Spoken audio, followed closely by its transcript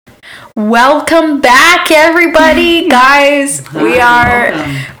Welcome back, everybody, guys.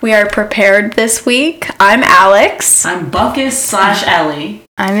 Hi, we are prepared this week. I'm Alex. I'm Buckus / Ellie.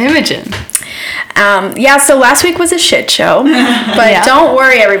 I'm Imogen. So last week was a shit show, but Don't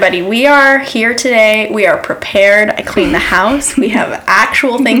worry, everybody. We are here today. We are prepared. I cleaned the house. We have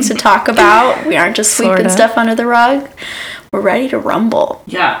actual things to talk about. We aren't just sweeping stuff under the rug. We're ready to rumble.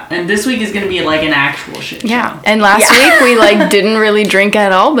 Yeah, and this week is going to be like an actual shit show. Yeah, and last week we didn't really drink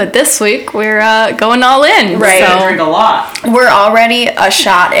at all, but this week we're going all in. Right. So drink a lot. We're already a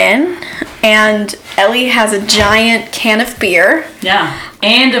shot in, and Ellie has a giant can of beer. Yeah,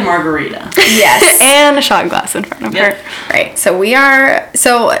 and a margarita. Yes. And a shot glass in front of her. Right. So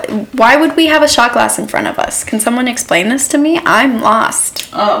why would we have a shot glass in front of us? Can someone explain this to me? I'm lost.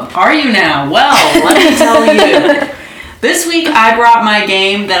 Oh, are you now? Well, let me tell you. This week I brought my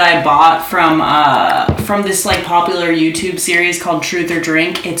game that I bought from this popular YouTube series called Truth or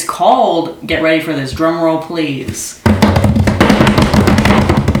Drink. It's called, get ready for this, drum roll please,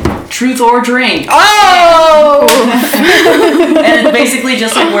 Truth or Drink. Oh! And it's basically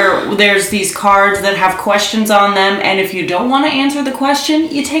just where there's these cards that have questions on them, and if you don't want to answer the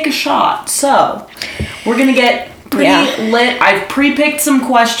question, you take a shot. So, we're going to get pretty lit. I've pre-picked some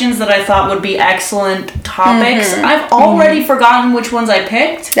questions that I thought would be excellent topics. I've already forgotten which ones I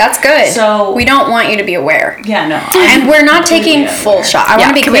picked. That's good. So we don't want you to be aware. Yeah, no. And we're not taking full shots. I want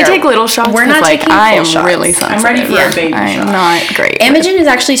to be clear. Can we take little shots? We're not taking full I am shots. really sensitive. I'm ready for a baby I'm shot. not great. Imogen is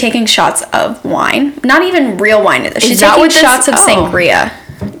actually taking shots of wine. Not even real wine. She's that taking what this- shots of oh. sangria.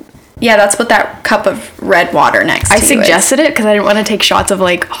 Yeah, that's what that cup of red water next to I you suggested it because I didn't want to take shots of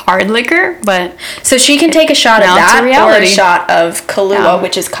hard liquor, but is. So she can take a shot of Now it's a that or a reality. shot of Kahlua,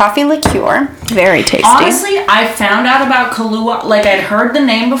 which is coffee liqueur. Very tasty. Honestly, I found out about Kahlua, I'd heard the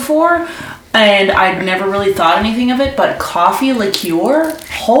name before, and I'd never really thought anything of it, but coffee liqueur,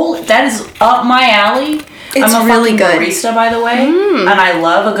 that is up my alley. It's I'm a really fucking good. barista, by the way, and I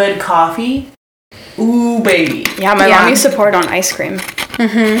love a good coffee. Ooh, baby. yeah, my mom used to pour it on ice cream.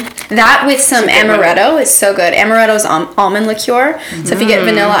 That with some amaretto is so good. Amaretto's almond liqueur. So if you get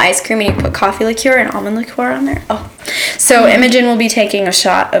vanilla ice cream and you put coffee liqueur and almond liqueur on there. Oh. So Imogen will be taking a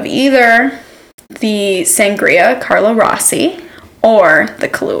shot of either the sangria, Carlo Rossi, or the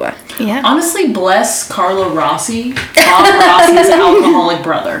Kahlua. Yeah. Honestly, bless Carlo Rossi, Bob Rossi's alcoholic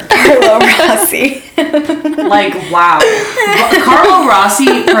brother. Carlo Rossi. Wow. Carlo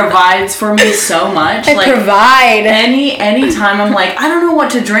Rossi provides for me so much. Provide. Anytime I'm I don't know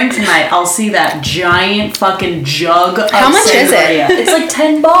what to drink tonight, I'll see that giant fucking jug of How much is sangria. it? It's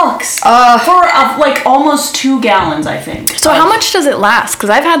 $10. For almost 2 gallons, I think. So how much does it last? Because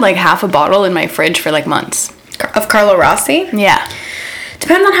I've had half a bottle in my fridge for months. Of Carlo Rossi? Yeah.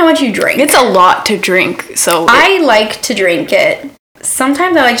 Depends on how much you drink. It's a lot to drink, so... I like to drink it.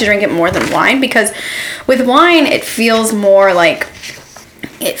 Sometimes I like to drink it more than wine because with wine it feels more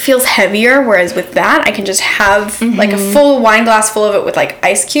it feels heavier, whereas with that I can just have a full wine glass full of it with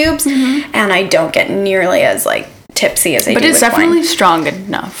ice cubes and I don't get nearly as tipsy as I do with wine. But it's definitely strong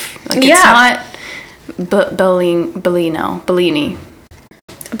enough. It's not Bellini. Bellini?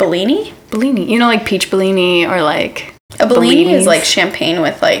 Bellini. You know, peach Bellini or a Bellini is champagne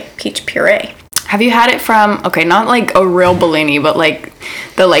with peach puree. Have you had it from, not a real Bellini, but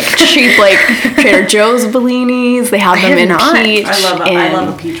the cheap Trader Joe's Bellinis? They have them in peach. I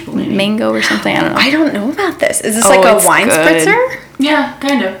love a peach Bellini. Mango or something. I don't know. I don't know about this. Is this a it's wine good. spritzer? Yeah,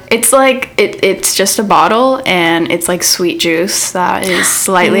 kind of. It's it's just a bottle and it's sweet juice that is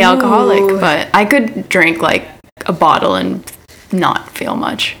slightly alcoholic, but I could drink a bottle and not feel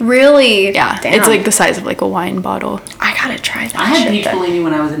much. Really? Yeah. Damn. It's the size of a wine bottle. I gotta try that. I had shit peach then. Bellini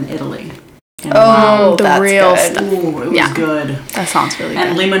when I was in Italy. And Oh, the that's real good. stuff. Ooh, it was good. That sounds really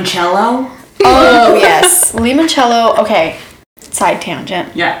And good. limoncello. Oh, yes. Limoncello. Okay. Side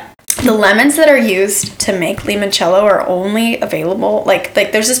tangent. Yeah. The lemons that are used to make limoncello are only available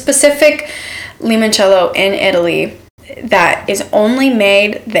there's a specific limoncello in Italy that is only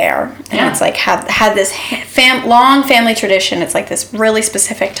made there, and it's had this long family tradition. It's this really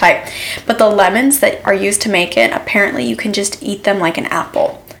specific type, but the lemons that are used to make it, apparently you can just eat them like an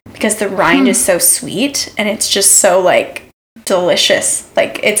apple because the rind is so sweet and it's just so delicious.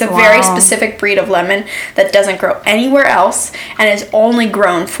 It's a very specific breed of lemon that doesn't grow anywhere else and is only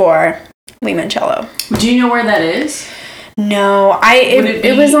grown for limoncello. Do you know where that is? No,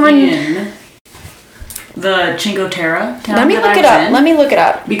 it was on in the Cinque Terre town. Let me look it up. Let me look it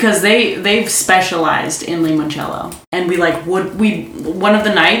up. Because they've specialized in limoncello, and one of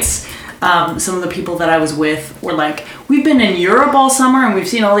the nights some of the people that I was with were like, we've been in Europe all summer and we've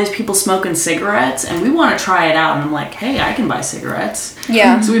seen all these people smoking cigarettes and we want to try it out. And I'm like, hey, I can buy cigarettes.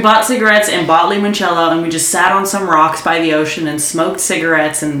 Yeah. So we bought cigarettes and bought limoncello, and we just sat on some rocks by the ocean and smoked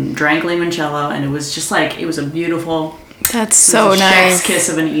cigarettes and drank limoncello, and it was just like, it was a beautiful, That's so chef's nice. kiss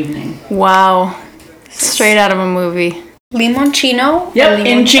of an evening. Wow. Straight out of a movie. Limoncino? Yep,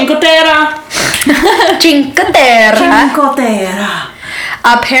 in Cinque Terre. Cinque Terre. Cinque Terre.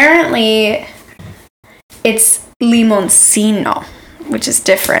 Apparently, it's limoncino, which is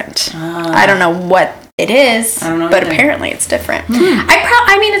different. I don't know what it is, I don't know but either. apparently it's different.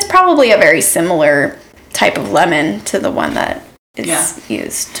 I mean, it's probably a very similar type of lemon to the one that is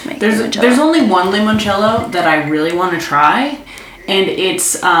used to make limoncello. There's only one limoncello that I really want to try, and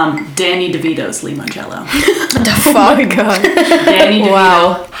it's Danny DeVito's limoncello. the fuck? Oh my god. Danny DeVito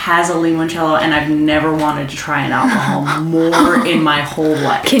Wow. has a limoncello, and I've never wanted to try an alcohol more in my whole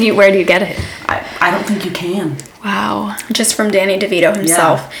life. Where do you get it? I don't think you can. Wow. Just from Danny DeVito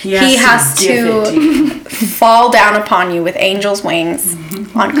himself. Yeah, He has give it to you. fall down upon you with angel's wings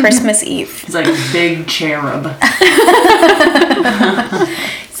on Christmas Eve. He's like a big cherub.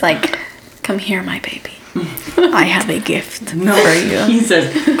 It's like, come here, my baby. I have a gift No, for you. he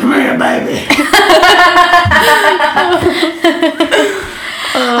says, come here, baby.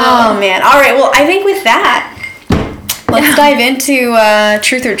 Oh, man. All right. Well, I think with that, let's dive into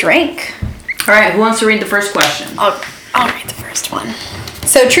Truth or Drink. All right, who wants to read the first question? I'll read the first one.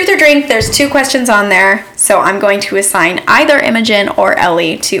 So, Truth or Drink, there's 2 questions on there. So, I'm going to assign either Imogen or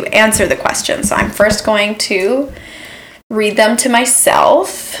Ellie to answer the question. So, I'm first going to read them to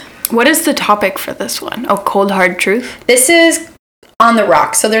myself. What is the topic for this one? Oh, cold hard truth? This is on the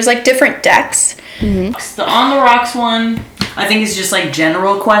rocks. So, there's like different decks. The On the Rocks one, I think it's just like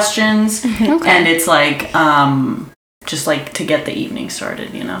general questions. Okay. And it's like, just like to get the evening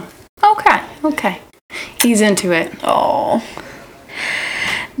started, you know? Okay. He's into it. Oh.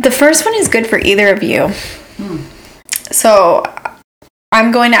 The first one is good for either of you. So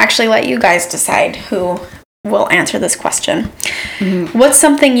I'm going to actually let you guys decide who will answer this question. What's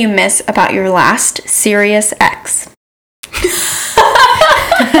something you miss about your last serious ex? You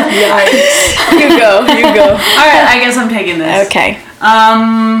go. All right, I guess I'm taking this. Okay.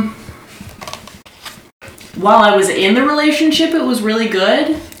 While I was in the relationship, it was really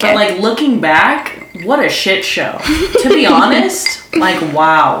good. But Okay. like looking back, what a shit show. To be honest, like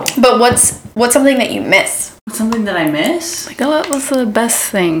wow. But what's something that you miss? Something that I miss? Like, what was the best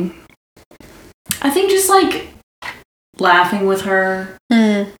thing? I think just like laughing with her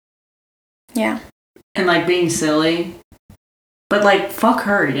Yeah. and like being silly. But like fuck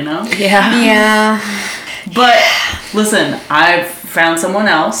her, you know? Yeah. Yeah. But listen, I've found someone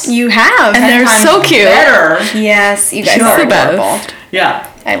else. You have. And they're I'm so cute. Better. Yes, you guys Sure. are The best. adorable. Yeah.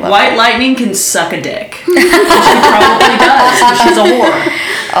 I love White it. Lightning can suck a dick. She probably does, but she's a whore.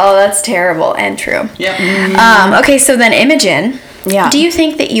 Oh, that's terrible and true. Yep. Okay, so then Imogen, Yeah. do you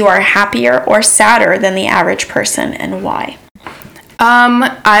think that you are happier or sadder than the average person, and why?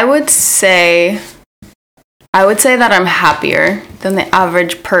 I would say that I'm happier than the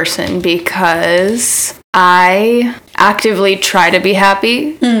average person because I actively try to be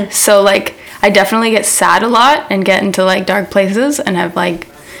happy. So like I definitely get sad a lot and get into like dark places and have like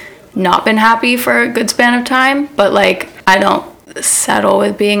not been happy for a good span of time, but like I don't settle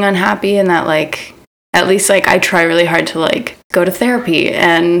with being unhappy, and that like at least like I try really hard to like go to therapy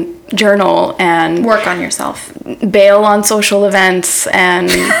and journal and Work on yourself. bail on social events and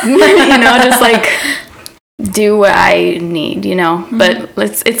just like do what I need, but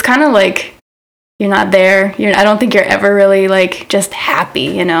it's kind of like you're not there. I don't think you're ever really like just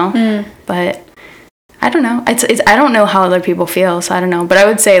happy, but I don't know. It's I don't know how other people feel, so I don't know, but I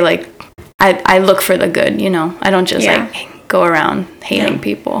would say like I look for the good, I don't just like go around hating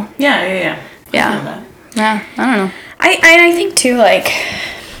people. Yeah. Yeah. I feel that. Yeah, I don't know. I think too, like,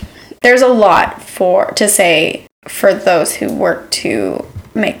 there's a lot to say for those who work to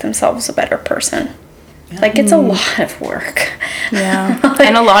make themselves a better person. Like, it's a lot of work. Yeah.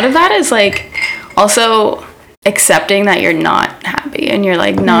 And a lot of that is like also accepting that you're not happy and you're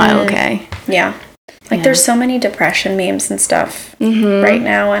like not okay. Yeah. Like, there's so many depression memes and stuff right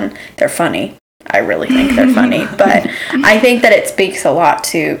now, and they're funny. I really think they're funny. But I think that it speaks a lot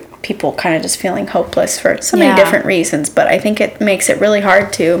to people kind of just feeling hopeless for so many different reasons. But I think it makes it really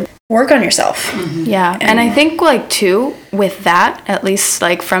hard to work on yourself. Yeah. And I think like too with that, at least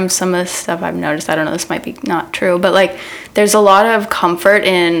like from some of the stuff I've noticed, I don't know, this might be not true, but like there's a lot of comfort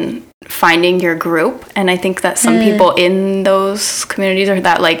in finding your group. And I think that some people in those communities or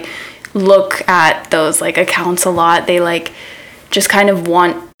that like look at those like accounts a lot, they like just kind of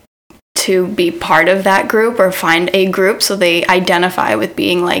want to be part of that group or find a group, so they identify with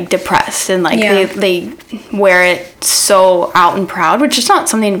being like depressed, and like they wear it so out and proud, which is not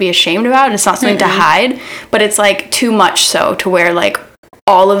something to be ashamed about. It's not something to hide, but it's like too much so to where like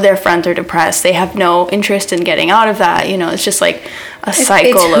all of their friends are depressed. They have no interest in getting out of that. You know, it's just like a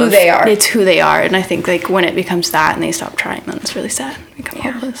cycle it's who they are. It's who they are. And I think like when it becomes that and they stop trying, then it's really sad. They become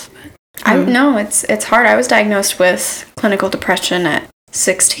hopeless. No, it's hard. I was diagnosed with clinical depression at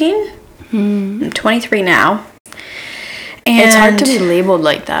 16. I'm 23 now. And it's hard to be labeled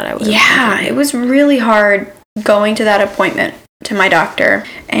like that, I would imagine. It was really hard going to that appointment to my doctor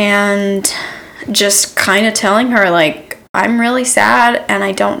and just kind of telling her, like, I'm really sad and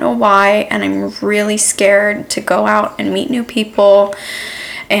I don't know why, and I'm really scared to go out and meet new people.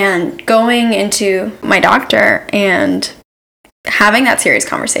 And going into my doctor and having that serious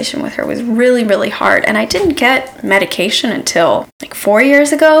conversation with her was really, really hard. And I didn't get medication until like 4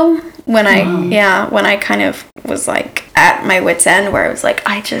 years ago when I kind of was like at my wit's end, where I was like,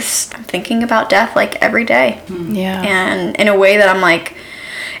 I'm thinking about death like every day. Yeah. And in a way that I'm like,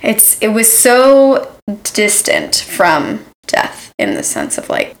 it was so distant from death, in the sense of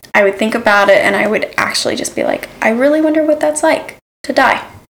like, I would think about it and I would actually just be like, I really wonder what that's like to die.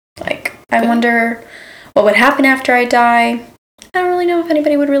 Like, I wonder what would happen after I die. I don't really know if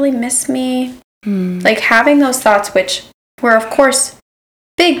anybody would really miss me. Like, having those thoughts, which were of course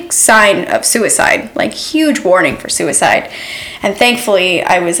big sign of suicide, like huge warning for suicide. And thankfully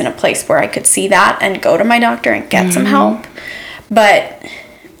I was in a place where I could see that and go to my doctor and get some help. But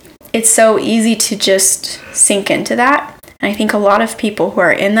it's so easy to just sink into that. And I think a lot of people who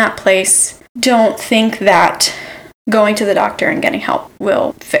are in that place don't think that going to the doctor and getting help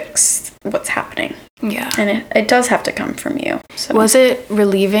will fix what's happening. Yeah. And it does have to come from you. So. Was it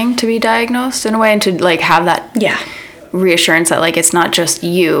relieving to be diagnosed in a way and to like have that reassurance that like it's not just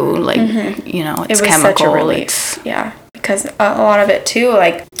you, like, you know, it's it was chemical. Such a relief. Yeah. Because a lot of it too,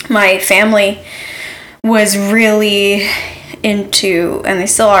 like my family was really into, and they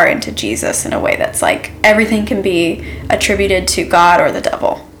still are into, Jesus in a way that's like everything can be attributed to God or the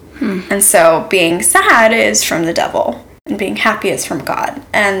devil. And so being sad is from the devil and being happy is from God.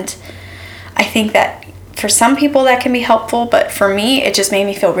 And I think that for some people that can be helpful, but for me, it just made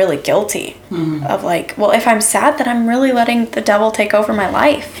me feel really guilty of like, well, if I'm sad, then I'm really letting the devil take over my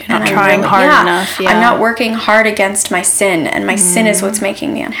life. You're not trying hard enough. Yeah. I'm not working hard against my sin, and my sin is what's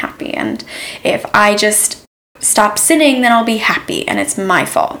making me unhappy. And if I just stop sinning, then I'll be happy, and it's my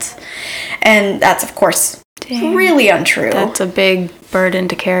fault. And that's, of course, really untrue. That's a big burden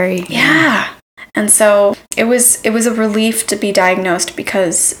to carry. Yeah. And so it was a relief to be diagnosed,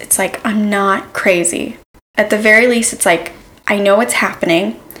 because it's like, I'm not crazy. At the very least, it's like, I know it's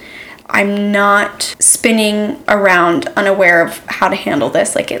happening. I'm not spinning around unaware of how to handle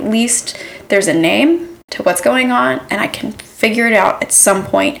this. Like, at least there's a name to what's going on, and I can figure it out at some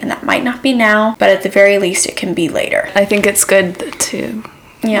point, and that might not be now, but at the very least it can be later. I think it's good to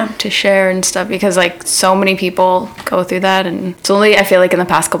share and stuff, because like so many people go through that, and it's only, I feel like in the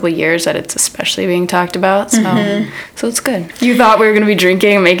past couple of years that it's especially being talked about, so it's good. You thought we were gonna be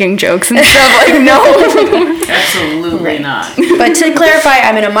drinking and making jokes and stuff, like no. Absolutely not. But to clarify,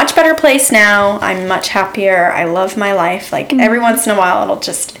 I'm in a much better place now. I'm much happier. I love my life. Like every once in a while it'll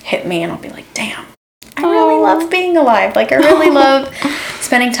just hit me and I'll be like, damn, I really love being alive. Like I really love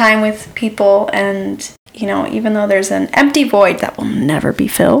spending time with people, and you know, even though there's an empty void that will never be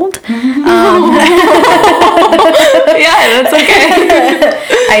filled. Yeah, that's okay.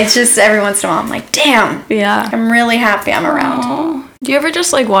 I just, every once in a while, I'm like, damn. Yeah. I'm really happy I'm around. Aww. Do you ever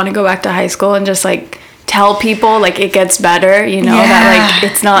just like want to go back to high school and just like tell people like it gets better, you know, that like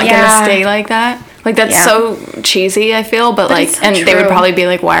it's not gonna stay like that? Like that's so cheesy, I feel, but like, and they would probably be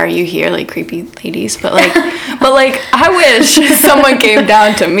like, "Why are you here, like creepy ladies?" But like, I wish someone came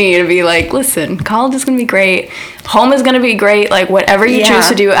down to me to be like, "Listen, college is gonna be great, home is gonna be great. Like whatever you choose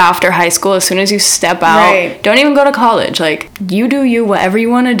to do after high school, as soon as you step out, don't even go to college. Like you do you, whatever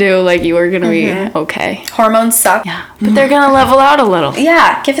you want to do. Like you are gonna be okay. Hormones suck. Yeah, but they're gonna level out a little.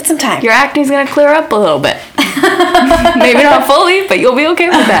 Yeah, give it some time. Your acne's gonna clear up a little bit. Maybe not fully, but you'll be okay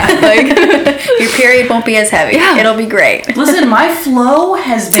with that. Like your period won't be as heavy. Yeah. It'll be great. Listen, my flow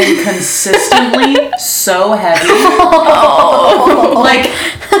has been consistently so heavy. Like,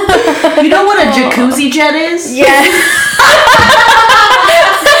 you know what a jacuzzi jet is? Yes.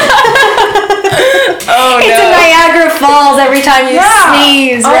 It's a Niagara Falls every time you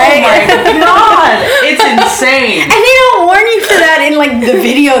sneeze, right? Oh my god, it's insane. And they don't warn you for that in like the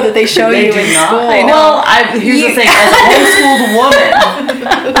video that they show you in school. Well, here's the thing: as a homeschooled woman,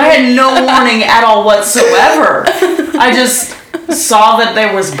 I had no warning at all whatsoever. I just saw that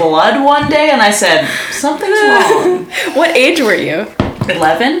there was blood one day, and I said, something's wrong. What age were you?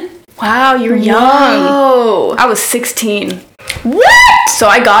 11? Wow, you're young. Whoa. I was 16. What? So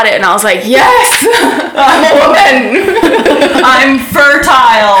I got it and I was like, yes! I'm a woman! I'm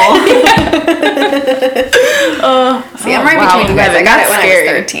fertile! See, I'm right between you guys. I got it when I was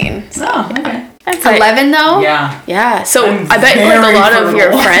 13. Oh, okay. That's like, 11 though? Yeah, so I'm I bet like very a lot of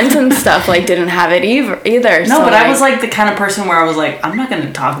your fertile. friends and stuff like didn't have it either. No, so, but I was like the kind of person where I was like, I'm not going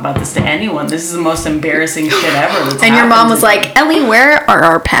to talk about this to anyone. This is the most embarrassing shit ever. That's And your mom happened was to me. like, Ellie, where are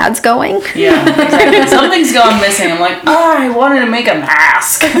our pads going? Yeah, exactly. Something's gone missing. I'm like, I wanted to make a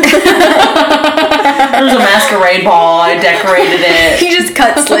mask. There was a masquerade ball. I decorated it. You just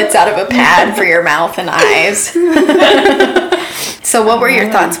cut slits out of a pad for your mouth and eyes. So what were your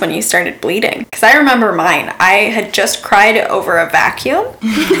thoughts when you started bleeding? Because I remember mine. I had just cried over a vacuum.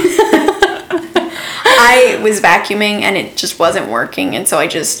 I was vacuuming and it just wasn't working. And so I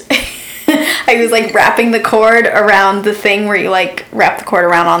just, I was like wrapping the cord around the thing where you like wrap the cord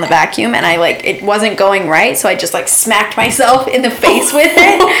around on the vacuum. And I like, it wasn't going right. So I just like smacked myself in the face with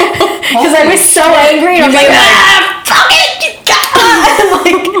it. Because I was so angry. And I was like, fuck it, you got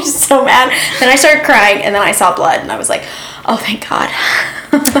like, just so mad. Then I started crying and then I saw blood and I was like, oh, thank God.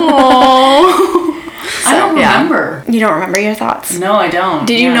 oh. I don't remember. You don't remember your thoughts? No, I don't.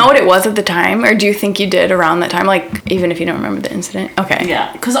 Did you know what it was at the time? Or do you think you did around that time? Like, even if you don't remember the incident? Okay.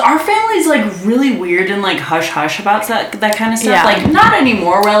 Yeah, because our family's like really weird and like hush-hush about that kind of stuff. Yeah. Like, not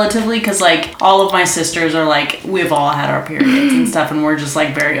anymore relatively, because like all of my sisters are like, we've all had our periods and stuff, and we're just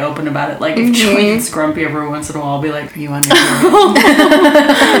like very open about it. Like, if Joey gets grumpy every once in a while, I'll be like, are you on your period?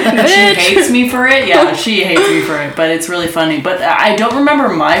 And she hates me for it. Yeah, she hates me for it, but it's really funny. But I don't remember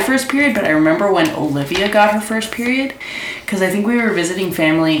my first period, but I remember when Olivia got her first period, because I think we were visiting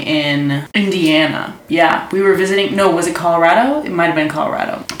family in Indiana. Yeah, we were visiting, no, was it Colorado? It might have been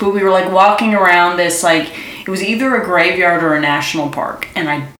Colorado. But we were like walking around this, like, it was either a graveyard or a national park,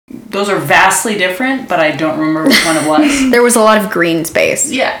 and those are vastly different, but I don't remember which one it was. There was a lot of green space.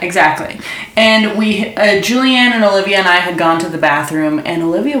 Yeah, exactly. And we, Julianne and Olivia and I had gone to the bathroom, and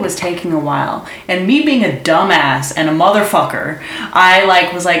Olivia was taking a while. And me being a dumbass and a motherfucker, I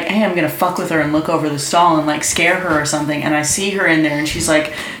like was like, hey, I'm gonna fuck with her and look over the stall and like scare her or something. And I see her in there, and she's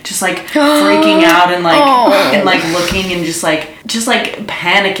like, just like freaking out and like and like looking and just like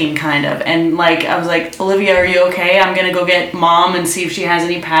panicking kind of. And like I was like, Olivia, are you okay? I'm gonna go get mom and see if she has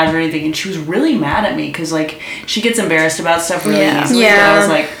any pads or anything. And she was really mad at me because like she gets embarrassed about stuff really easily. Yeah. But I was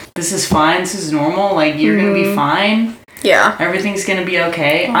like, this is fine, this is normal, like you're gonna be fine. Yeah. Everything's gonna be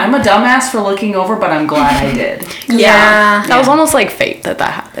okay. I'm a dumbass for looking over, but I'm glad I did. Yeah. That was almost like fate that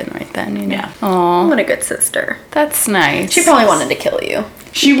happened right then. You know? Yeah. Oh, What a good sister. that's nice. She probably wanted to kill you.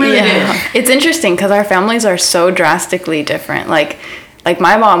 She really did. It's interesting because our families are so drastically different. Like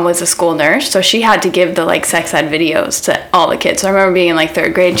my mom was a school nurse, so she had to give the like sex ed videos to all the kids. So I remember being in like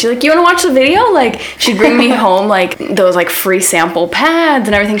 3rd grade. She's like, "You want to watch the video?" Like she'd bring me home like those like free sample pads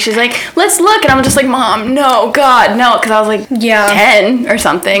and everything. She's like, "Let's look," and I'm just like, "Mom, no, God, no," because I was like 10 or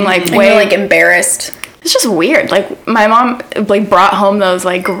something. Like And way you're like embarrassed. It's just weird. Like my mom like brought home those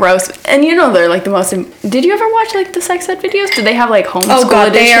like gross, and you know they're like the most. Did you ever watch like the sex ed videos? Did they have like homeschool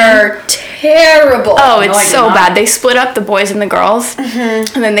edition? They are terrible. Oh, No, it's I did so not. bad. They split up the boys and the girls, and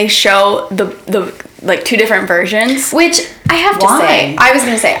then they show the like 2 different versions. Which I have to Why? say, I was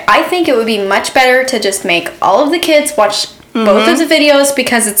going to say, I think it would be much better to just make all of the kids watch both of the videos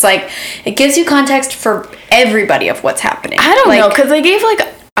because it's like, it gives you context for everybody of what's happening. I don't like, know, because they gave like.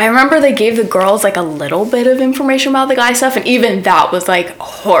 I remember they gave the girls like a little bit of information about the guy stuff, and even that was like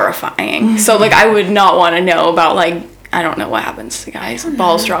horrifying. So like I would not want to know about like I don't know what happens to guys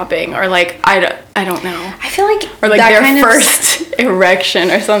balls dropping or like I don't know, I feel like or like that their kind first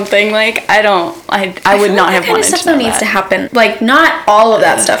erection or something. Like I would not have that kind wanted of stuff to know though needs that. to happen. Like not all of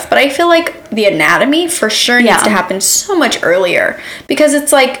that stuff, but I feel like the anatomy for sure needs Yeah. to happen so much earlier because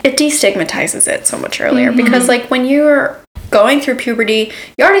it's like it destigmatizes it so much earlier because like when you're going through puberty,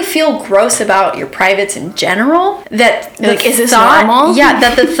 you already feel gross about your privates in general. That the Like, is this thought, normal? Yeah,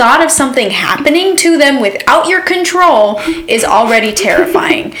 that the thought of something happening to them without your control is already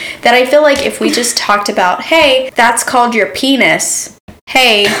terrifying. That I feel like if we just talked about, hey, that's called your penis.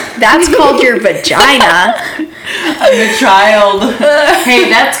 Hey, that's called your vagina. I'm a child. Hey,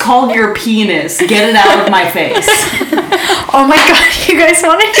 that's called your penis. Get it out of my face. Oh my god, you guys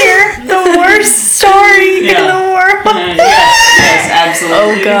want to hear the worst story in Yeah. the world? Yes,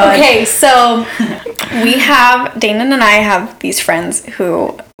 absolutely. Oh, God. Okay, so Dana and I have these friends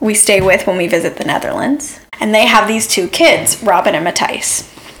who we stay with when we visit the Netherlands. And they have these 2 kids, Robin and Matthijs.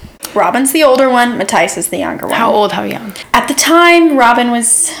 Robin's the older one, Matthijs is the younger one. How old? How young? At the time, Robin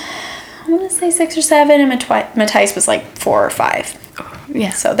was, I want to say 6 or 7, and Matthijs was like 4 or 5.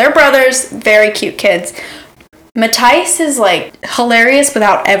 Yeah. So they're brothers, very cute kids. Matthijs is like hilarious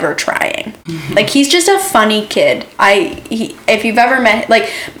without ever trying. Like, he's just a funny kid. If you've ever met, like,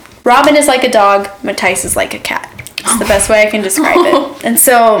 Robin is like a dog, Matthijs is like a cat. It's the best way I can describe it. And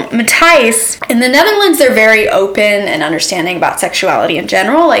so Matthijs, in the Netherlands, they're very open and understanding about sexuality in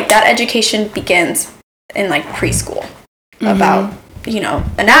general. Like, that education begins in like preschool about,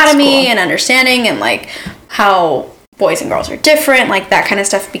 anatomy and understanding and like how boys and girls are different. Like, that kind of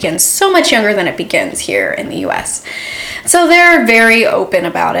stuff begins so much younger than it begins here in the US. So they're very open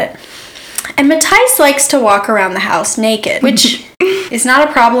about it. And Matthijs likes to walk around the house naked, which is not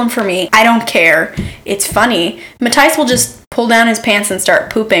a problem for me. I don't care. It's funny. Matthijs will just pull down his pants and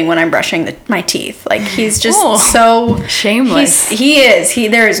start pooping when I'm brushing my teeth. Like, he's just so shameless.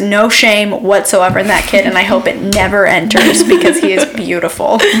 There is no shame whatsoever in that kid, and I hope it never enters because he is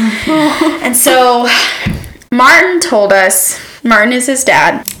beautiful. And so Martin is his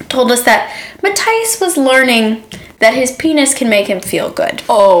dad, told us that Matthijs was learning that his penis can make him feel good.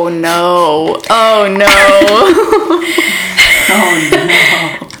 Oh no.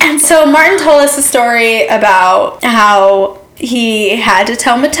 And so Martin told us a story about how he had to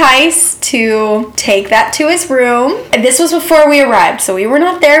tell Matthijs to take that to his room. And this was before we arrived, so we were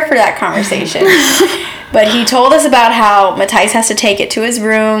not there for that conversation. But he told us about how Matthijs has to take it to his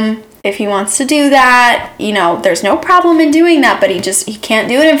room if he wants to do that. There's no problem in doing that, but he can't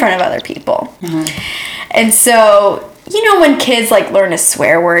do it in front of other people. Mm-hmm. And so, when kids like learn a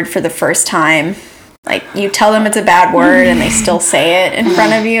swear word for the first time, like, you tell them it's a bad word and they still say it in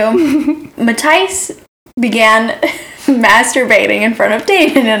front of you. Matthijs began masturbating in front of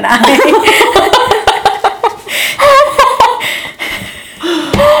Damon and I.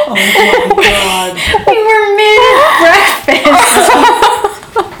 Oh my god. We were mid-breakfast.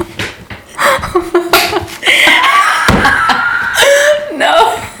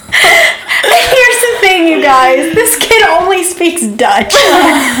 No. Here's the thing, you guys. This kid only speaks Dutch. So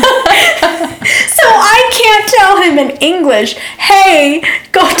I can't tell him in English, hey,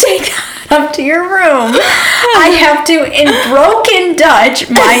 go take that up to your room. I have to, in broken Dutch,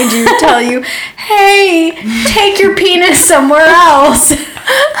 mind you, tell you, hey, take your penis somewhere else.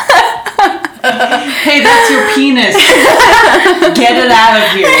 Hey, that's your penis. Get it out of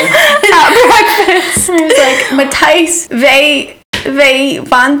here. At breakfast. And I was like, Matthijs, wij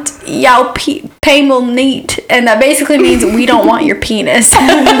want jouw pemel niet. And that basically means we don't want your penis.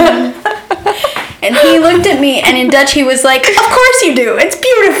 And he looked at me, and in Dutch he was like, of course you do. It's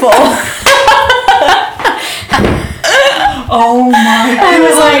beautiful. Oh my god. I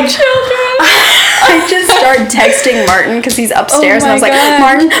was like, children. I just started texting Martin because he's upstairs, and I was like,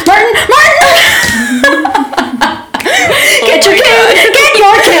 Martin. Get your kid. Get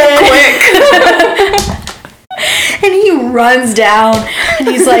your kid. Quick. And he runs down, and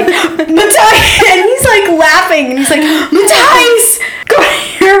he's like, Matthijs, and he's like laughing, and he's like, Matthijs, go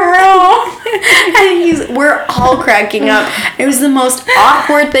to your room. And we're all cracking up. It was the most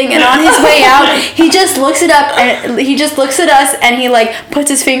awkward thing. And on his way out, he just looks at us, and he like puts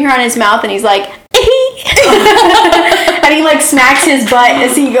his finger on his mouth, and he's like, and he like smacks his butt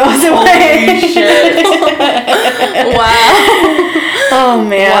as he goes away. Holy shit. Wow. Oh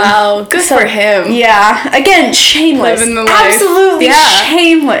man. Wow. Good for him. Yeah. Again, shameless. Living the life. Absolutely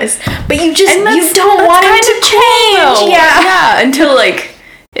shameless. But you don't want him to change. Cool, Yeah. Yeah. Until like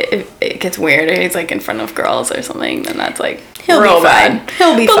it gets weird, or he's like in front of girls or something, then that's like He'll real be fine. bad.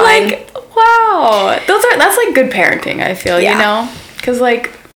 He'll be but fine. Like, wow. That's like good parenting, I feel, Because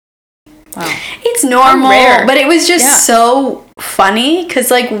like, wow. It's normal, rare. but it was just so funny because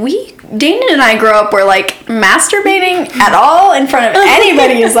like Dana and I grew up where like masturbating at all in front of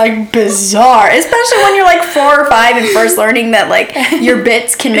anybody is like bizarre, especially when you're like 4 or 5 and first learning that like your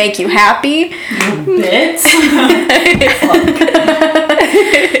bits can make you happy. Bits?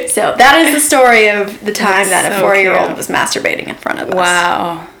 So that is the story of the time that a so 4-year-old cute. was masturbating in front of us.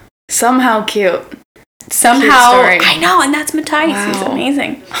 Wow. Somehow cute. Somehow, Cute story. I know, and that's Matthijs. Wow. He's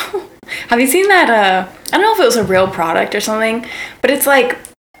amazing. Have you seen that, I don't know if it was a real product or something, but it's like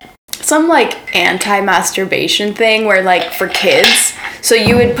some like anti-masturbation thing where like for kids, so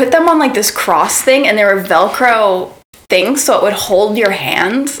you would put them on like this cross thing and there were Velcro things so it would hold your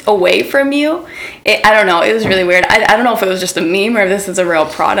hands away from you. I don't know, it was really weird. I don't know if it was just a meme or if this is a real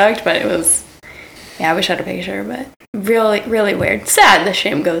product, but it was, I wish I had a picture, but really, really weird. Sad the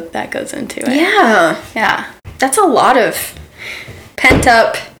shame that goes into it. Yeah. Yeah. That's a lot of pent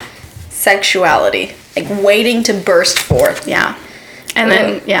up sexuality, like waiting to burst forth. Yeah. And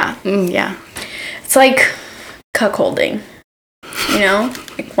then, yeah. It's like cuckolding. You know?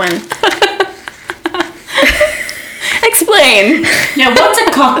 Like when... Explain. Yeah, what's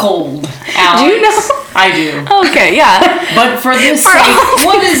a cuckold, Alex? Do you know? I do. Okay, yeah. But for this sake,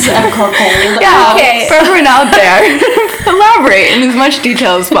 what is a cuckold? Yeah, Okay. for everyone out there, elaborate in as much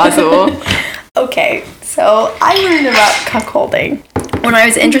detail as possible. Okay, so I learned about cuckolding when I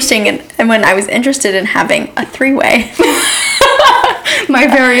was interested in having a three-way. My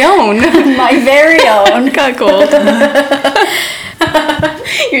very own. My very own Cuckold.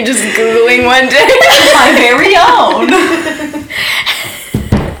 You're just Googling one day. My very own.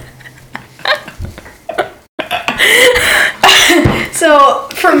 So,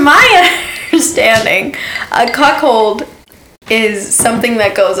 from my understanding, a cuckold is something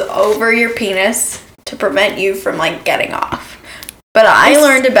that goes over your penis to prevent you from like getting off. But I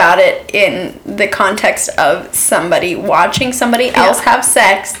learned about it in the context of somebody watching somebody else have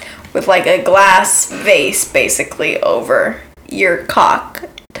sex with like a glass vase basically over your cock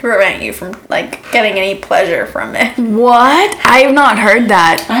to prevent you from like getting any pleasure from it. What? I have not heard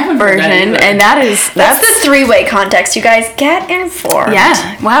that I haven't heard that version, either. and that's The three-way context, you guys. Get informed.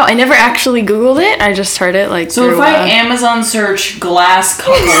 yeah. Wow, I never actually Googled it. I just heard it like So through, if I Amazon search glass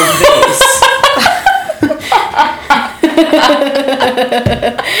cuckold vase,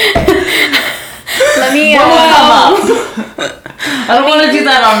 Let me what will come up? I don't want to do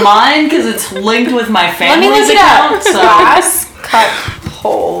that on mine because it's linked with my let family's me look it up. account. So Glass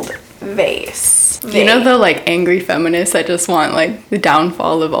cuckold vase. you know the like angry feminists that just want like the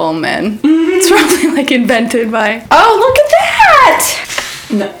downfall of all men. It's probably like invented by. Oh, look at that!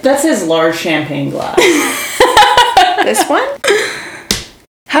 no, that's his large champagne glass. This one?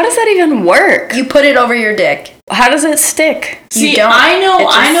 How does that even work? You put it over your dick. How does it stick? See, don't. I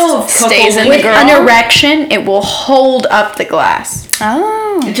know of stays in cuckolding. the With girl. an erection, it will hold up the glass.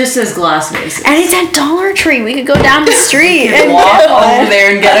 Oh. It just says glass vases. And it's at Dollar Tree. We could go down the street and Walk get over one.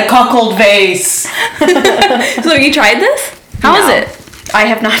 there and get a cuckold vase. So you tried this? How is No. it? I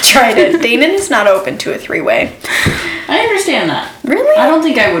have not tried it. Damon is not open to a three-way. I understand that. Really? I don't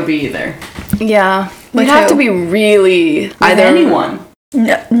think I would be either. Yeah. With You'd have who? to be really With either anyone.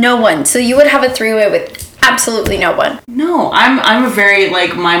 No one. So you would have a three-way with absolutely no one. No, I'm a very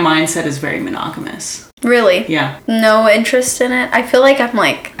like my mindset is very monogamous. Really? Yeah. No interest in it. I feel like I'm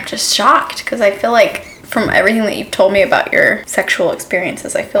like just shocked because I feel like from everything that you've told me about your sexual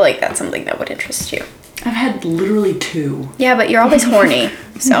experiences, I feel like that's something that would interest you. I've had literally 2. Yeah, but you're always horny.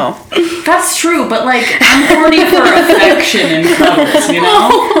 So. That's true, but like I'm horny for affection and cuddles, you know?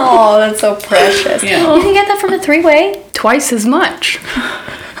 Oh, that's so precious. Yeah. You can get that from a three-way. twice as much.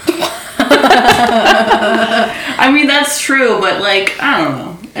 I mean that's true, but like I don't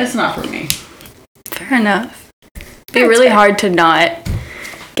know. It's not for me. Fair enough. It'd be really hard to not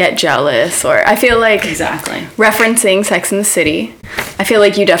get jealous, or I feel like Exactly. referencing Sex and the City, I feel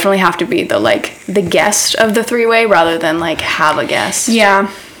like you definitely have to be the guest of the three-way rather than like have a guest. Yeah.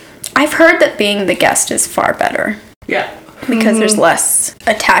 I've heard that being the guest is far better Yeah. because there's less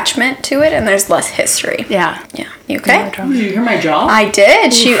attachment to it and there's less history. Yeah. Yeah. You okay? Did you hear my jaw? I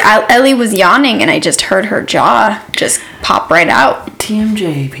did. Ellie was yawning and I just heard her jaw just pop right out.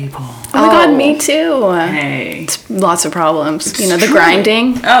 TMJ people. Oh my god, me too. Hey. Lots of problems. You know, the true.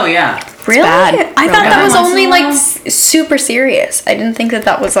 grinding. Oh yeah. Really? bad. I thought that was Once in only a like while. super serious. I didn't think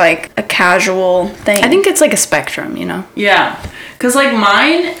that was like a casual thing. I think it's like a spectrum, you know? Yeah. Cause like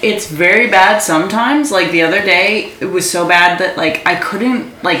mine, it's very bad sometimes. Like the other day, it was so bad that like I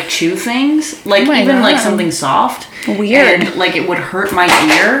couldn't like chew things. Like Oh my even like God. something soft. Weird. And like it would hurt my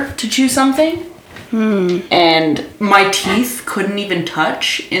ear to chew something. And my teeth couldn't even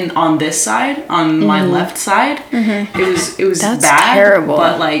touch on this side, on my left side. It was That's bad. terrible.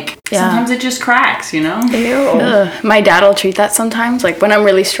 But like Yeah. sometimes it just cracks, you know? Ew. Ugh. My dad will treat that sometimes. Like when I'm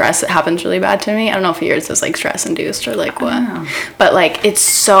really stressed, it happens really bad to me. I don't know if yours is like stress induced or like what. know. But like it's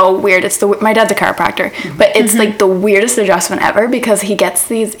so weird. My dad's a chiropractor, but it's like the weirdest adjustment ever because he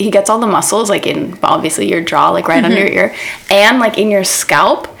gets all the muscles like in obviously your jaw, like right under your ear, and like in your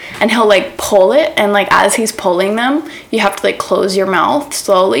scalp. And he'll like pull it, and like as he's pulling them, you have to like close your mouth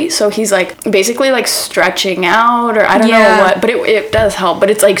slowly. So he's like basically like stretching out, or I don't know Yeah. what, but it does help. But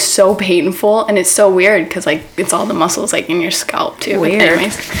it's like so painful, and it's so weird because like it's all the muscles like in your scalp too. But Weird.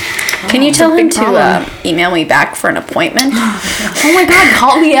 anyways. Can you tell him big to problem. email me back for an appointment? Oh my god,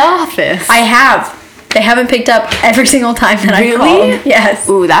 call the office. I have. They haven't picked up every single time that I Really? called. Yes.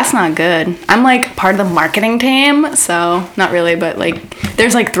 Ooh, that's not good. I'm like part of the marketing team, so not really, but like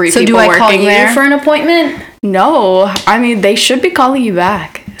there's like 3 So people do I working call you there. for an appointment? No, I mean they should be calling you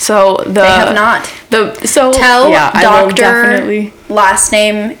back. So They have not. Tell I will doctor definitely. last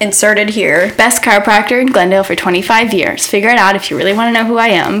name inserted here. Best chiropractor in Glendale for 25 years. Figure it out if you really want to know who I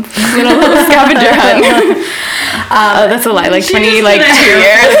am. Get a little scavenger hunt. Oh, that's a lie. Like 2 years.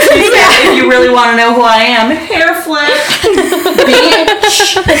 If you really want to know who I am, hair flip.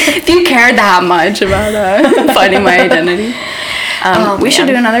 Bitch. If you cared that much about finding my identity. We should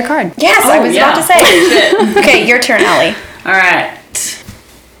do another card. Yes, I was about to say. Okay, your turn, Ellie. All right.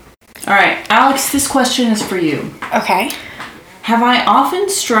 Alex, this question is for you. Okay. Have I often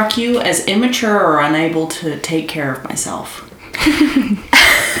struck you as immature or unable to take care of myself?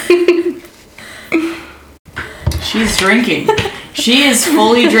 She's drinking. She is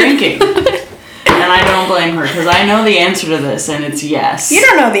fully drinking. And I don't blame her, because I know the answer to this, and it's yes. You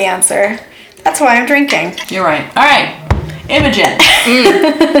don't know the answer. That's why I'm drinking. You're right. All right. Imogen.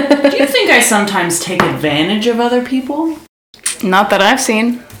 Do you think I sometimes take advantage of other people? Not that I've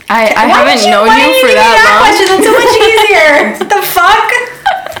seen. I haven't known you for that long. Question? That's so much easier. The fuck?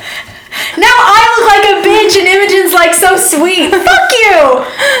 Now I look like a bitch and Imogen's like so sweet. Fuck you.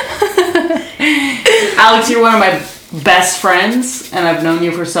 Alex, you're one of my best friends, and I've known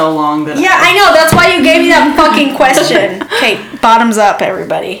you for so long that Yeah, I know. That's why you gave me that fucking question. Okay, bottoms up,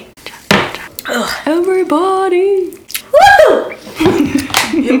 everybody. Ugh. Everybody. Woo!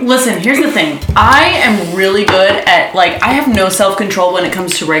 Listen, here's the thing. I am really good at, like, I have no self-control when it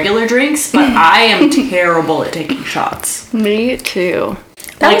comes to regular drinks, but I am terrible at taking shots. Me too.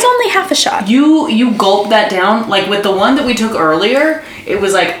 That was only half a shot. You gulp that down. Like, with the one that we took earlier, it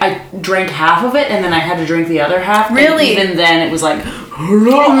was like I drank half of it, and then I had to drink the other half. Really? And even then, it was like...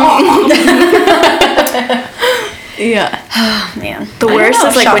 Yeah. Oh, man. The worst know,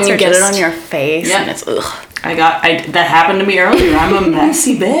 is like when shots you are get just- it on your face and it's ugh. That happened to me earlier. I'm a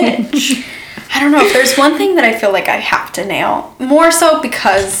messy bitch. I don't know. If there's one thing that I feel like I have to nail, more so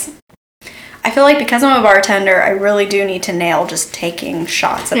because I feel like because I'm a bartender, I really do need to nail just taking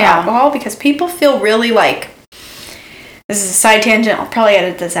shots of alcohol, because people feel really like, this is a side tangent, I'll probably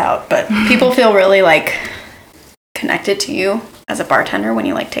edit this out, but people feel really like connected to you as a bartender when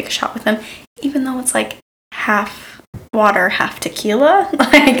you like take a shot with them, even though it's like half water, half tequila.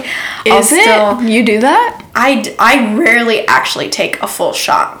 Like, You do that? I rarely actually take a full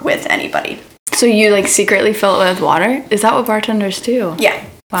shot with anybody. So you like secretly fill it with water? Is that what bartenders do? Yeah,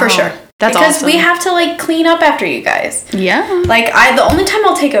 Wow. for sure. That's because awesome. we have to like clean up after you guys. Yeah. Like the only time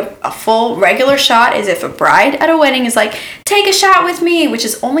I'll take a full regular shot is if a bride at a wedding is like, take a shot with me, which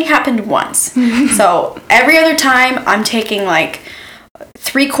has only happened once. So every other time I'm taking like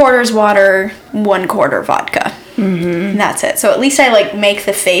 3/4 water, 1/4 vodka. And that's it. So at least I like make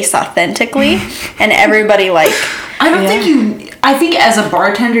the face authentically, and everybody like. I think as a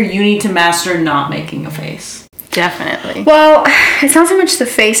bartender, you need to master not making a face. Definitely. Well, it's not so much the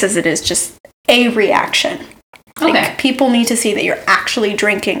face as it is just a reaction. Okay. Like, people need to see that you're actually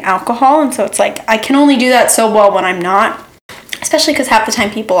drinking alcohol, and so it's like I can only do that so well when I'm not, especially because half the time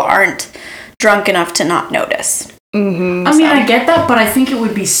people aren't drunk enough to not notice. Mm-hmm. I mean, I get that, but I think it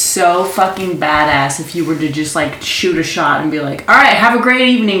would be so fucking badass if you were to just like shoot a shot and be like, all right, have a great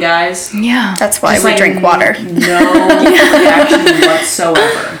evening, guys. Yeah. That's why Just, we like, drink water. No reaction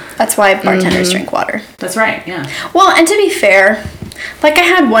whatsoever. That's why bartenders drink water. That's right, yeah. Well, and to be fair, like I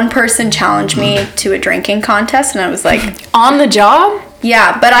had one person challenge me to a drinking contest, and I was like, On the job?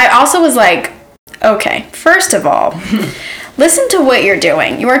 yeah, but I also was like, okay, first of all, listen to what you're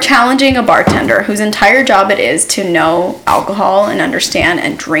doing. You are challenging a bartender whose entire job it is to know alcohol and understand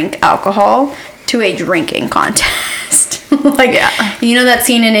and drink alcohol to a drinking contest. Like, you know that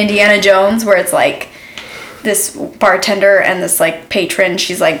scene in Indiana Jones where it's like this bartender and this like patron,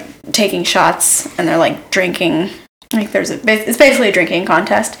 she's like taking shots and they're like drinking. Like it's basically a drinking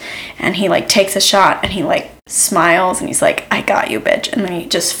contest, and he like takes a shot and he like smiles and he's like, I got you, bitch, and then he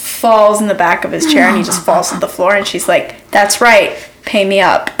just falls in the back of his chair and he just falls to the floor, and she's like, that's right, pay me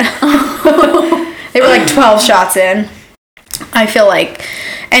up. They were like 12 shots in. I feel like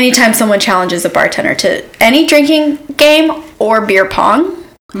anytime someone challenges a bartender to any drinking game or beer pong,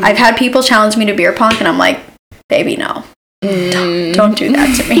 I've had people challenge me to beer pong and I'm like, baby, no. Don't do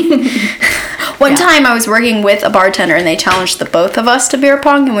that to me. One time I was working with a bartender and they challenged the both of us to beer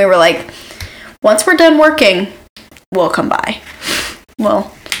pong, and we were like, once we're done working, we'll come by.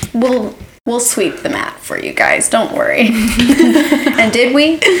 We'll sweep the mat for you guys. Don't worry. And did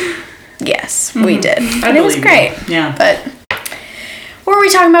we? Yes, we did. And it was great. Yeah. But what were we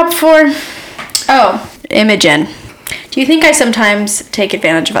talking about before? Oh, Imogen. Do you think I sometimes take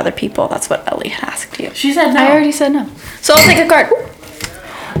advantage of other people? That's what Ellie asked you. She said no. I already said no. So I'll take a card.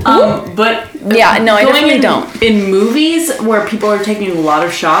 But Yeah, no, I definitely in, don't. In movies where people are taking a lot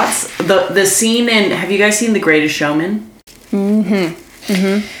of shots, the scene in, have you guys seen The Greatest Showman?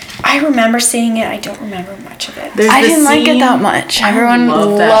 I remember seeing it. I don't remember much of it. There's I the didn't like it scene- that much. Everyone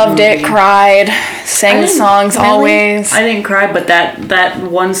love that loved it, movie. cried, sang the songs really? always. I didn't cry, but that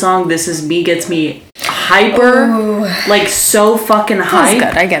one song, "This Is Me," gets me hyper, like so fucking hype.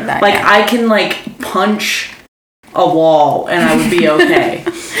 good, I get that, Like yeah. I can like punch a wall and I would be okay.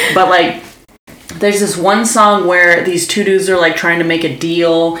 But like, there's this one song where these two dudes are like trying to make a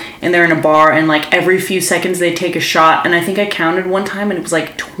deal and they're in a bar and like every few seconds they take a shot, and I think I counted one time and it was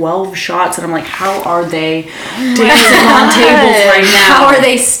like 12 shots, and I'm like, how are they dancing on tables right now? How are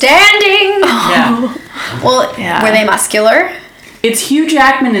they standing? Yeah. Well, Yeah. were they muscular? It's Hugh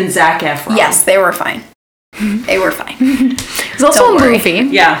Jackman and Zac Efron. Yes, they were fine. They were fine. It's also Don't a worry. movie.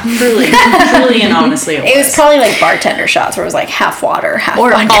 Yeah, truly and honestly It was probably like bartender shots where it was like half water, half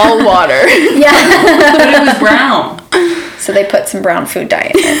Or vodka. all water. Yeah. But it was brown. So they put some brown food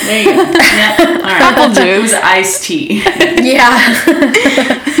dye in it. There you go. Yeah. All right. Apple It was iced tea. Yeah.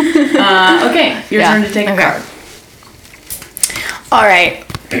 Okay, your Yeah, turn to take a okay. card. All right.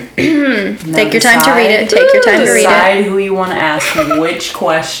 Take your time to read it. Take your time to read it. Decide who you want to ask which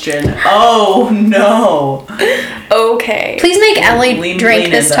question. Oh no! Okay. Please make Ellie drink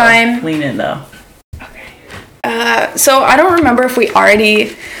lean this in, time. Though. Lean in though. So I don't remember if we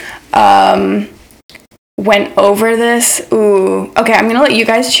already went over this. Ooh. Okay, I'm gonna let you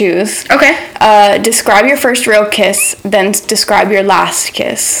guys choose. Okay. Describe your first real kiss, then describe your last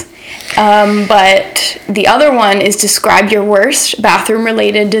kiss. But the other one is describe your worst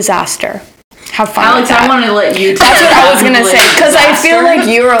bathroom-related disaster. Have fun Alex, with that. I want to let you. That's what I was gonna say, because I feel like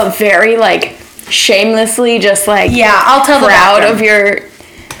you are very like shamelessly just like Yeah, I'll tell the proud bathroom. of your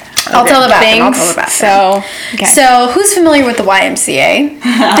I'll tell the bathroom. things. I'll tell the bathroom. So okay. So, who's familiar with the YMCA?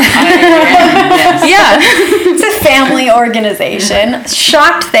 Yes. yeah. It's a family organization.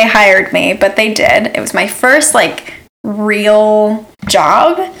 Shocked they hired me, but they did. It was my first like real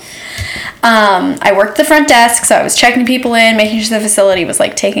job. I worked the front desk, so I was checking people in, making sure the facility was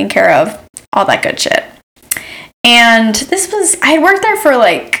like taken care of, all that good shit. And I had worked there for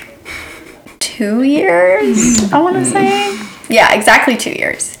like 2 years, I want to say. Yeah, exactly 2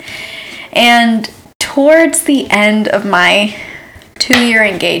 years. And towards the end of my 2-year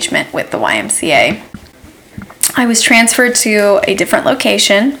engagement with the YMCA, I was transferred to a different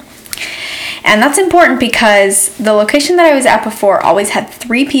location. And that's important because the location that I was at before always had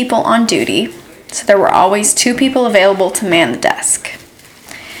 3 people on duty. So there were always 2 people available to man the desk.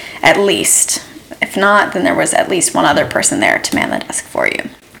 At least. If not, then there was at least one other person there to man the desk for you.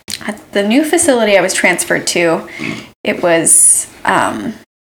 At the new facility I was transferred to, it was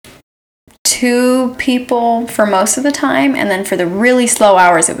 2 people for most of the time. And then for the really slow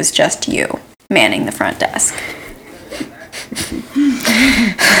hours, it was just you manning the front desk.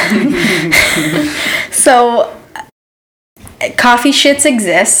 So, coffee shits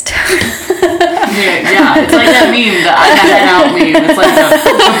exist. Yeah, it's like that meme, the I head out meme. It's like the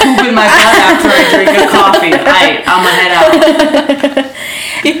poop in my butt after I drink a coffee. I'm a head out.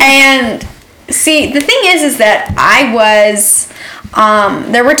 And see, the thing is that I was,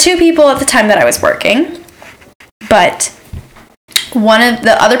 there were 2 people at the time that I was working, but one of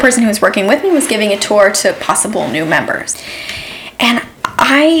the other person who was working with me was giving a tour to possible new members. And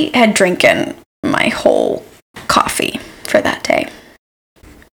I had drinking my whole coffee for that day.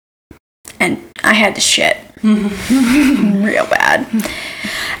 And I had to shit real bad.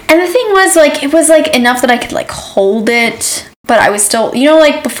 And the thing was, like, it was, like, enough that I could, like, hold it. But I was still, you know,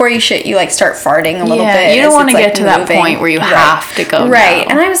 like, before you shit, you, like, start farting a little bit. You don't as want to it's, get like, to that moving. point where you Right. have to go. Right.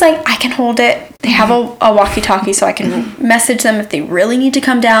 now. And I was like, I can hold it. They have a walkie-talkie, so I can message them if they really need to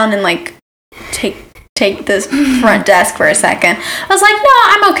come down and, like, take this front desk for a second. I was like, no,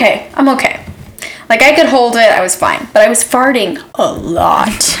 I'm okay. I'm okay. Like, I could hold it. I was fine. But I was farting a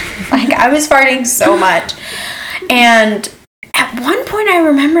lot. Like, I was farting so much. And at one point, I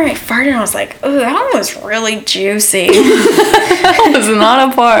remember I farted and I was like, oh, that one was really juicy. That was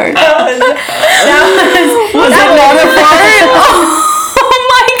not a part. that Was it not a part? Oh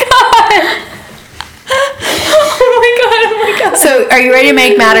my god. So, are you ready to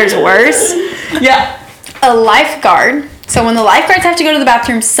make matters worse? Yeah. A lifeguard. So when the lifeguards have to go to the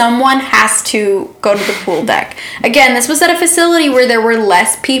bathroom, someone has to go to the pool deck. Again, this was at a facility where there were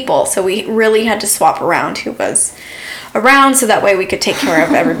less people, so we really had to swap around who was around so that way we could take care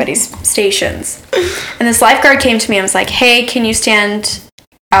of everybody's stations. And this lifeguard came to me and was like, hey, can you stand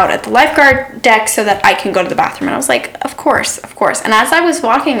out at the lifeguard deck so that I can go to the bathroom. And I was like, of course. And as I was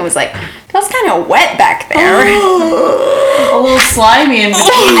walking, I was like, feels kind of wet back there. A little slimy in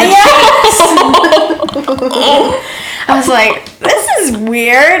between. I was like, this is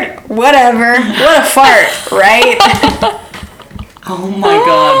weird. Whatever. What a fart, right? Oh my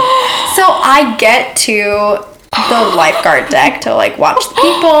god. So I get to the lifeguard deck to like watch the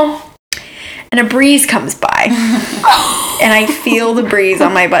people. And a breeze comes by. And I feel the breeze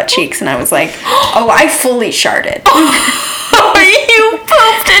on my butt cheeks. And I was like, oh, I fully sharted. You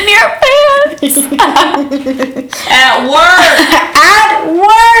pooped in your pants. At work. At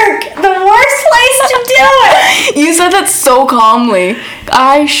work. The worst place to do it. You said that so calmly.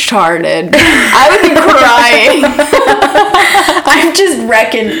 I sharted. I would be crying. I've just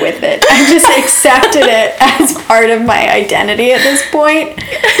reckoned with it. I just accepted it as part of my identity at this point.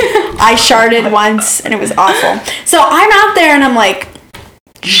 I sharted once and it was awful. So I'm out there and I'm like,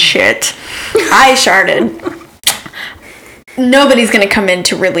 shit, I sharted. Nobody's gonna come in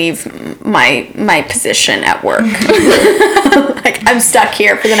to relieve my position at work. Like I'm stuck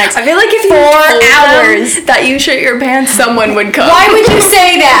here for the next. I feel like if you 4 told hours them that you shit your pants, someone would come. Why would you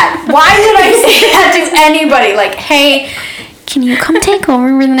say that? Why would I say that to anybody? Like, hey, can you come take over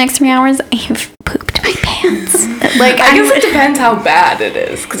for the next 3 hours? I've pooped my pants. Like, I guess it depends how bad it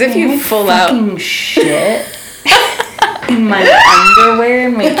is. Because if you full out Fucking shit. In my underwear,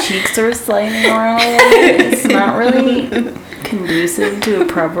 my cheeks are sliding around. It's not really conducive to a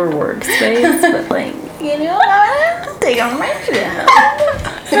proper workspace, but like, you know, I'm take on my shit.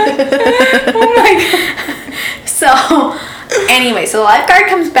 oh my god. So, anyway, so the lifeguard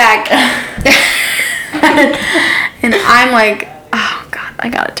comes back, and I'm like, oh god, I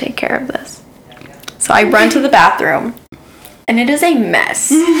gotta take care of this. So I run to the bathroom. And it is a mess.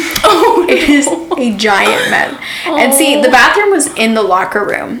 It is a giant mess. And see, the bathroom was in the locker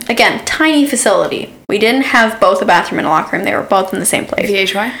room. Again, tiny facility. We didn't have both a bathroom and a locker room. They were both in the same place.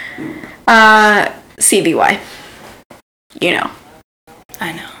 VHY? CBY. You know.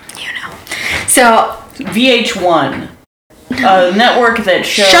 I know. You know. So, VH1. A network that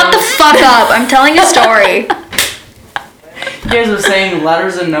shows... shut the fuck up. I'm telling a story. You guys were saying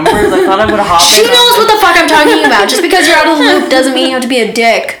letters and numbers. I thought I would hop She in on knows what the fuck I'm talking about. Just because you're out of the loop doesn't mean you have to be a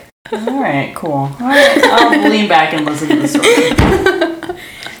dick. Alright, cool. Alright, I'll lean back and listen to the story.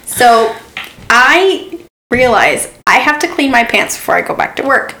 So, I realize I have to clean my pants before I go back to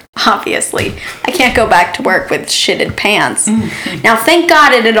work. Obviously. I can't go back to work with shitted pants. Now, thank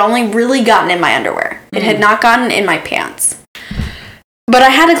God it had only really gotten in my underwear. It had not gotten in my pants. But I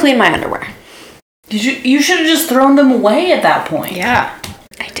had to clean my underwear. You should have just thrown them away at that point. Yeah.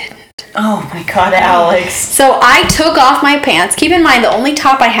 I didn't. Oh my god, Alex. So I took off my pants. Keep in mind, the only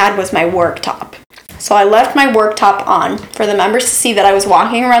top I had was my work top. So I left my work top on for the members to see that I was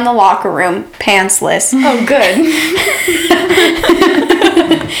walking around the locker room pantsless. Oh, good.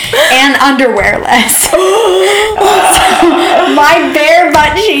 And underwearless. So my bare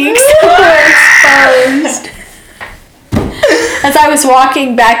butt cheeks were exposed. As I was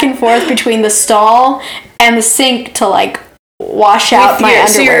walking back and forth between the stall and the sink to like wash out my underwear.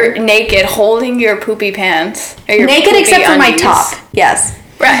 So you're naked, holding your poopy pants. Or your naked poopy except for my undies. top. Yes.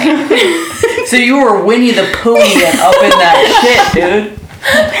 Right. So you were Winnie the Pooh up in that shit, dude.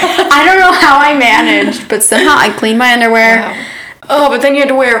 I don't know how I managed, but somehow I cleaned my underwear. Wow. Oh, but then you had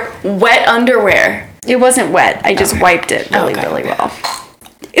to wear wet underwear. It wasn't wet. I just wiped it really, Okay. really well.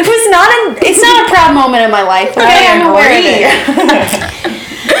 It was it's not a proud moment in my life. Okay, I'm aware of it.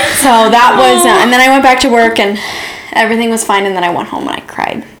 So that was, and then I went back to work and everything was fine. And then I went home and I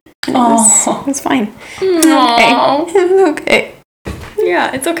cried. And it was fine. Aww. Okay.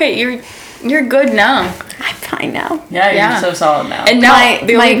 Yeah, it's okay. You're good now. I'm fine now. Yeah, Yeah. you're so solid now. And now My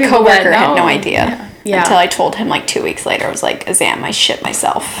the only people that coworker had no know- idea. Yeah. Until I told him like 2 weeks later. I was like, Azam, I shit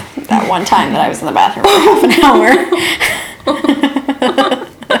myself that one time that I was in the bathroom for half an hour.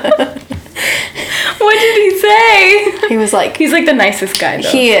 What did he say? He was like, He's like the nicest guy, though.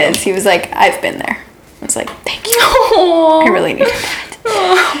 he is. He was like, I've been there. I was like, thank you. Aww. I really needed that.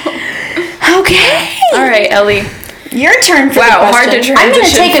 Okay. All right, Ellie. Your turn for Wow, the hard to question. I'm going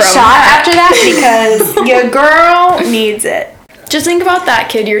to transition take a from shot that. after that because your girl needs it. Just think about that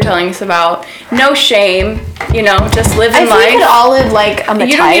kid you're telling us about. No shame, just living I think life. we could all live like a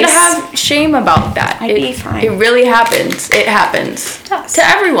You don't need to have shame about that. I'd be fine. It really happens. It happens does. to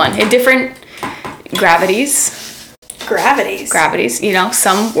everyone in different gravities. gravities.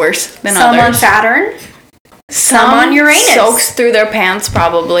 Some worse than Some on others. Saturn. Some on Uranus. Soaks through their pants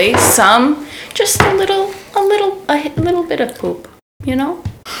probably. Some just a little bit of poop.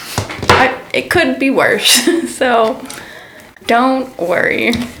 It could be worse. So Don't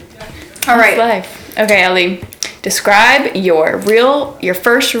worry. All right. Life. Okay, Ellie. Describe your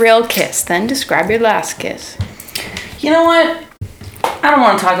first real kiss. Then describe your last kiss. You know what? I don't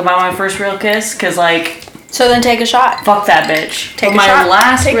want to talk about my first real kiss because, like, So then take a shot. fuck that bitch. Take But a my shot.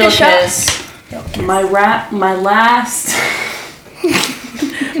 last Take real a shot. kiss.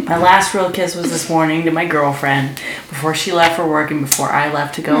 My last real kiss was this morning to my girlfriend before she left for work and before I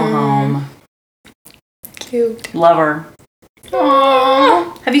left to go home. Cute. Love her.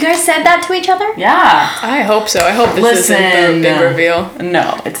 Aww. Have you guys said that to each other? Yeah. I hope so. I hope this isn't the big reveal.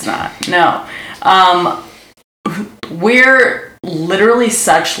 No, it's not. No. We're literally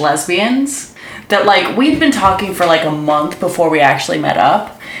such lesbians that, like, we'd been talking for like a month before we actually met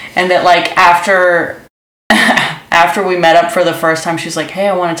up, and that, like, after we met up for the first time, she was like, hey,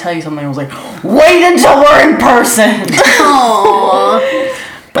 I want to tell you something. I was like, wait until we're in person. Aww.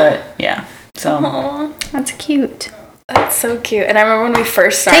 But yeah, so Aww. That's cute. That's so cute. And I remember when we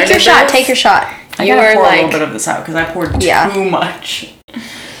first started. Take your shot. this, Take your shot. I You gotta were pour a like, little bit of this out because I poured too much.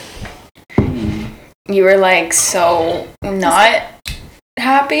 you were like so not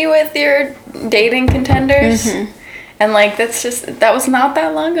happy with your dating contenders. And like that was not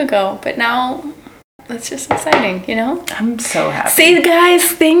that long ago, but now that's just exciting, you know? I'm so happy. See,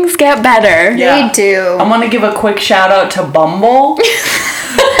 guys, things get better. Yeah. They do. I want to give a quick shout out to Bumble.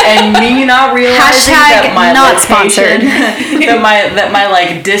 And me not realizing that my not location, sponsored. that my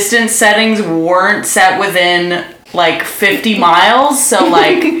like distance settings weren't set within like 50 miles. So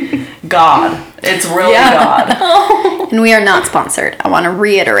like, God, it's really God. And we are not sponsored. I want to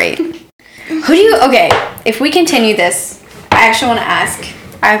reiterate. Okay, if we continue this, I actually want to ask,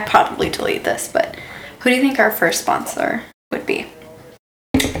 I probably delete this, but who do you think our first sponsor would be?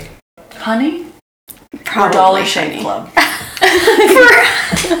 Honey? Probably Or Dollar Honey. Shave Club.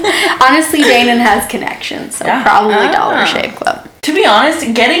 Honestly, Danon has connections, so Yeah. probably Dollar Shave Club. To be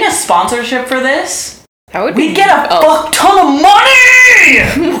honest, getting a sponsorship for this, That would we'd get a fuck ton of money!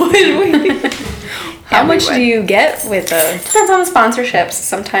 How much do you get with those? Depends on the sponsorships.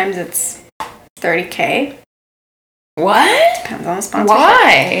 Sometimes it's $30K. What? Depends on the sponsorship.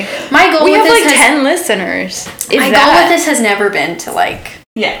 Why? My goal We with have this like has, 10 listeners. my goal with this has never been to like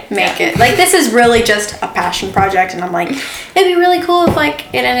Yeah. make it. Like, this is really just a passion project, and I'm like, it'd be really cool if like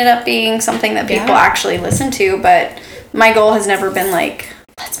it ended up being something that people actually listen to, but my goal has never been like,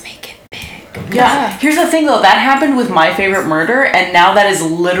 let's make it big. Yeah. Here's the thing though, that happened with My Favorite Murder, and now that is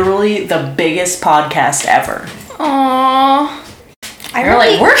literally the biggest podcast ever. Aww. You're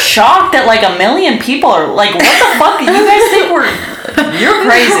like, we're shocked that like 1 million people are like, what the fuck? You guys think you're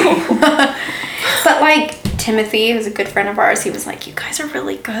crazy. But like Timothy, who's a good friend of ours, he was like, you guys are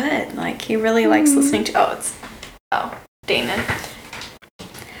really good. Like, he really likes listening to Danon.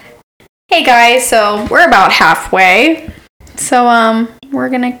 Hey guys, so we're about halfway. So we're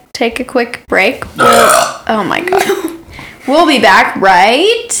gonna take a quick break. Oh my god. We'll be back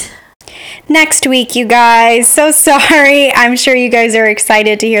right next week, you guys. So sorry. I'm sure you guys are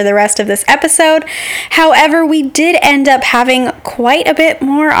excited to hear the rest of this episode. However, we did end up having quite a bit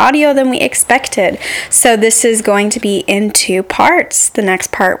more audio than we expected. So this is going to be in 2 parts. The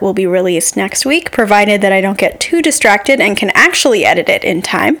next part will be released next week, provided that I don't get too distracted and can actually edit it in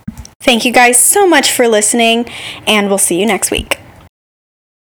time. Thank you guys so much for listening, and we'll see you next week.